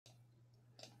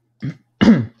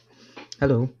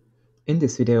Hello, in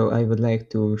this video I would like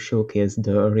to showcase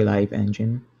the R.E.L.I.V.E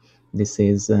engine. This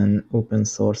is an open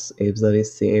source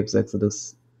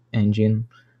Exoddus engine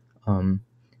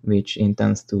which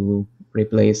intends to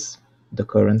replace the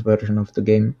current version of the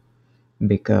game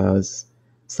because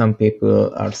some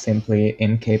people are simply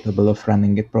incapable of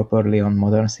running it properly on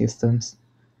modern systems.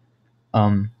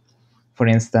 Um, for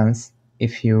instance,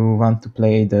 if you want to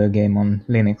play the game on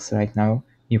Linux right now,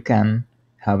 you can.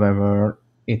 However,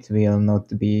 it will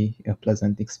not be a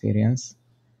pleasant experience.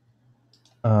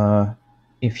 Uh,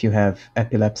 if you have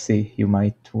epilepsy, you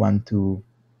might want to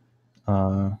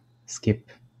uh, skip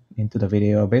into the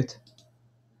video a bit.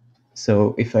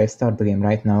 So if I start the game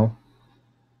right now,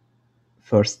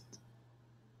 first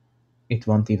it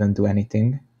won't even do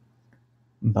anything,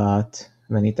 but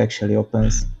when it actually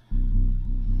opens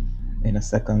in a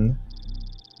second,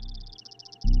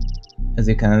 as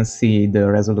you can see, the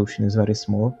resolution is very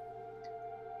small.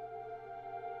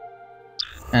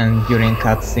 And during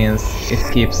cutscenes, it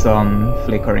keeps on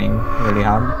flickering really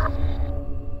hard.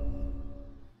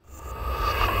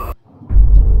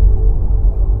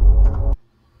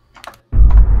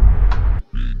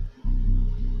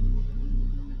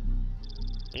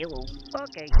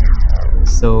 Okay.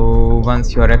 So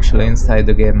once you are actually inside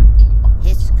the game,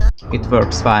 it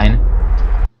works fine.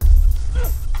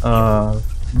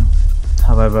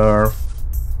 However,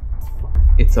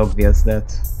 it's obvious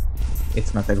that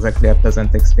it's not exactly a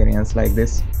pleasant experience like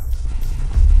this.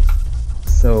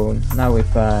 So now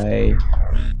if I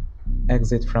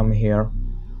exit from here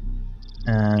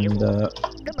and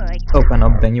open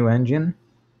up the new engine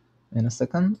in a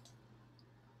second,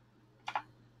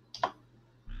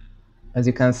 as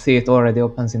you can see, it already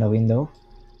opens in a window,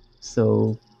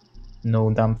 so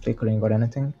no dumb flickering or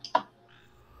anything.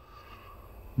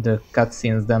 The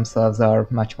cutscenes themselves are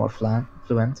much more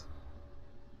fluent.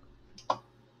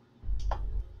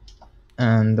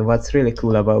 And what's really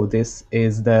cool about this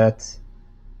is that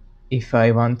if I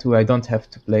want to, I don't have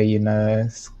to play in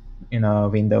a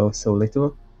window so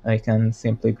little. I can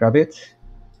simply grab it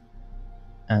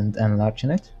and enlarge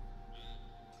it.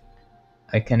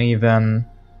 I can even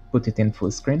put it in full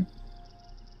screen.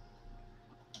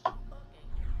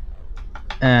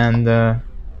 And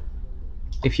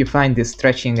if you find this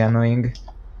stretching annoying,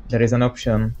 there is an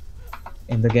option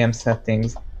in the game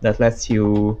settings that lets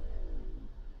you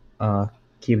uh,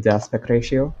 keep the aspect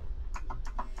ratio.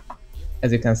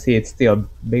 As you can see, it's still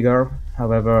bigger.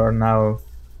 However, now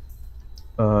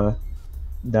the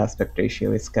aspect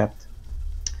ratio is kept.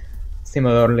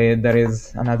 Similarly, there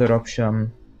is another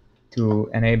option to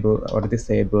enable or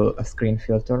disable a screen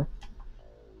filter.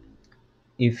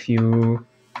 If you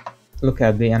look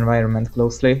at the environment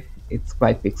closely, it's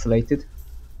quite pixelated.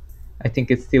 I think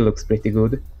it still looks pretty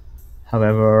good.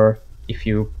 However, if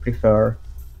you prefer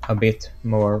a bit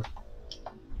more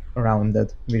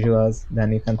rounded visuals,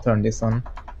 then you can turn this on.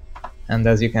 And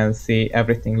as you can see,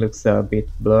 everything looks a bit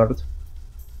blurred.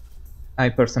 I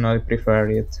personally prefer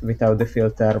it without the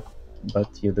filter,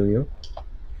 but you do you.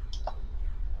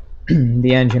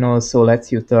 The engine also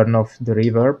lets you turn off the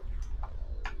reverb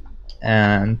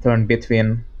and turn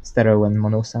between stereo and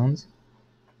mono sounds.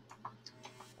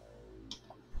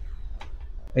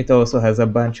 It also has a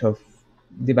bunch of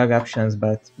debug options,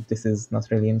 but this is not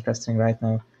really interesting right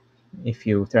now. If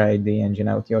you try the engine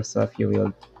out yourself, you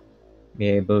will be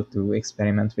able to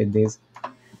experiment with these.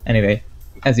 Anyway,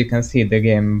 as you can see, the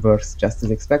game works just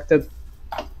as expected.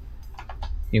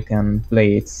 You can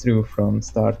play it through from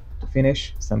start to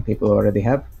finish. Some people already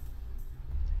have.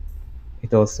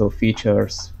 It also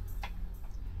features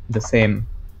the same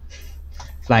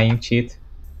flying cheat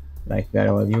like we are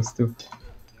all used to.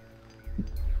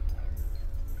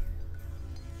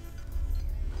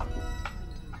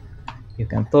 You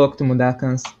can talk to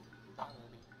Mudakans.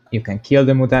 You can kill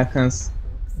the Mudakans.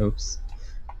 Oops.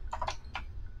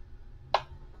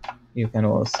 You can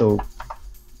also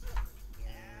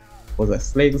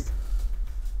possess legs.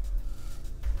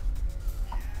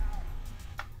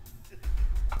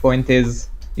 Point is,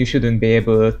 you shouldn't be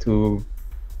able to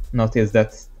notice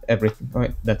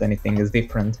that anything is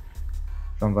different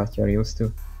from what you're used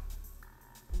to.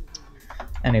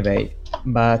 Anyway,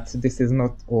 but this is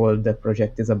not all the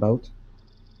project is about.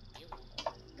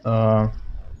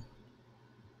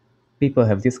 People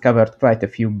have discovered quite a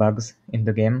few bugs in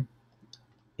the game,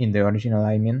 in the original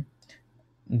I mean.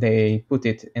 They put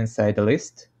it inside a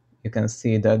list. You can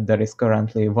see that there is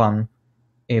currently one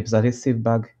Exoddus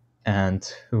bug, and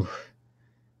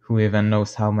who even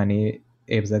knows how many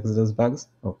Exoddus bugs?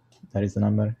 Oh, that is the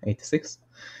number, 86.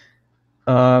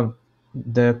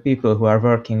 The people who are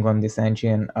working on this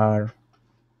engine are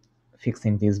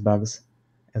fixing these bugs,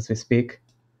 as we speak.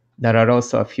 There are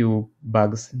also a few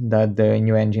bugs that the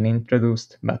new engine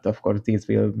introduced, but of course these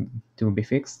will to be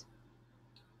fixed.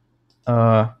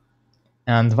 Uh,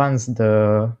 and once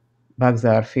the bugs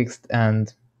are fixed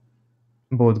and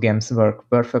both games work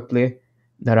perfectly,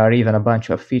 there are even a bunch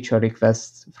of feature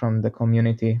requests from the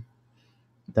community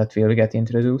that will get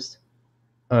introduced.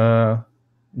 Uh,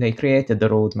 they created the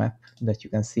roadmap that you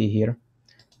can see here.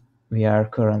 We are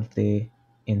currently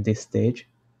in this stage.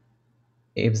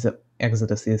 If the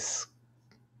Exoddus is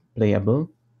playable,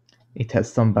 it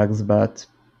has some bugs, but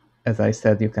as I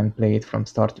said, you can play it from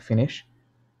start to finish.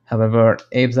 However,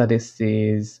 Exoddus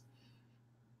is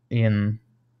in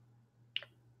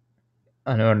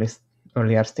an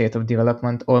earlier state of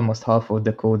development. Almost half of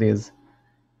the code is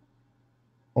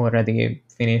already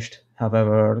finished.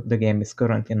 However, the game is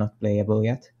currently not playable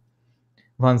yet.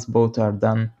 Once both are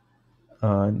done,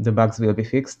 the bugs will be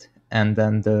fixed, and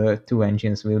then the two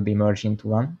engines will be merged into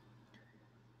one.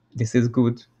 This is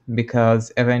good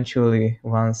because eventually,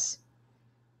 once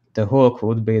the whole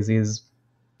code base is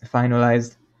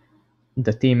finalized,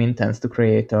 the team intends to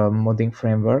create a modding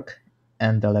framework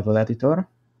and a level editor.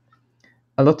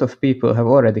 A lot of people have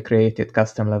already created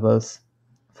custom levels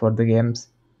for the games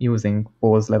using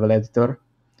Paul's level editor.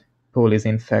 Paul is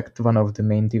in fact one of the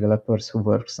main developers who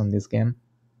works on this game.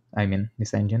 I mean,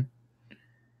 this engine.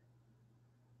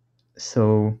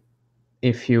 So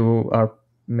if you are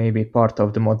maybe part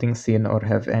of the modding scene or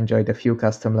have enjoyed a few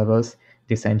custom levels,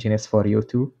 this engine is for you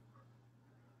too.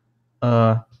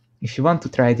 Uh, if you want to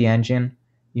try the engine,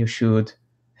 you should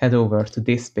head over to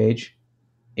this page.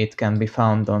 It can be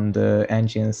found on the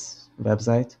engine's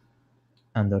website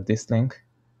under this link.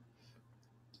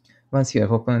 Once you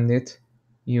have opened it,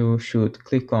 you should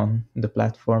click on the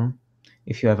platform.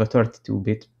 If you have a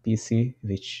 32-bit PC,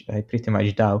 which I pretty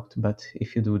much doubt, but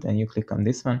if you do, then you click on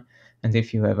this one. And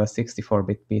if you have a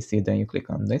 64-bit PC, then you click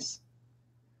on this.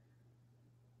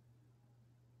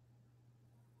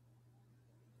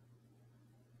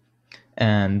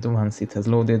 And once it has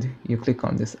loaded, you click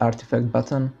on this artifact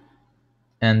button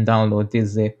and download this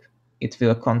zip. It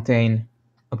will contain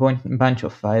a bunch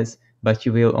of files, but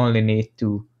you will only need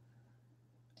to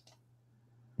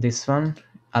this one,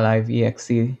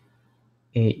 R.E.L.I.V.E,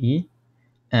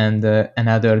 and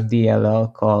another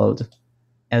DLL called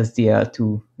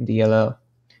SDL2 DLL.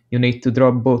 You need to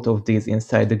drop both of these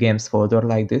inside the games folder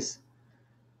like this.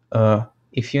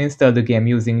 If you install the game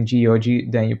using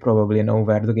GOG, then you probably know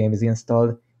where the game is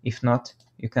installed. If not,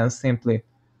 you can simply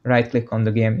right-click on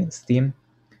the game in Steam,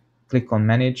 click on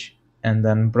Manage, and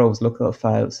then browse local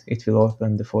files. It will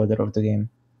open the folder of the game.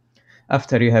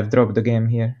 After you have dropped the game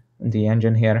here, the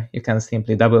engine here, you can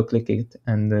simply double-click it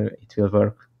and it will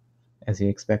work as you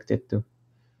expect it to.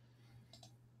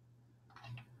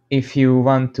 If you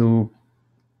want to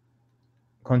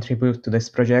contribute to this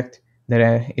project,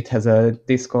 it has a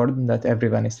Discord that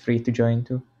everyone is free to join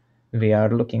to. We are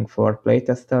looking for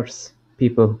playtesters,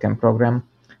 people who can program,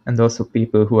 and also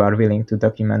people who are willing to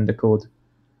document the code.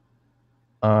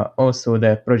 Also,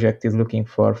 the project is looking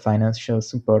for financial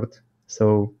support,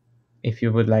 so if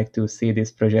you would like to see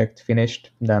this project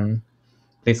finished, then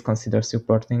please consider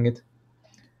supporting it.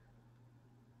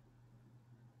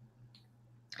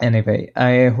 Anyway,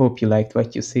 I hope you liked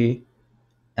what you see,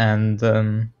 and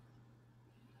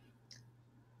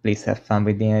please have fun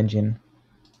with the engine.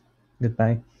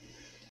 Goodbye.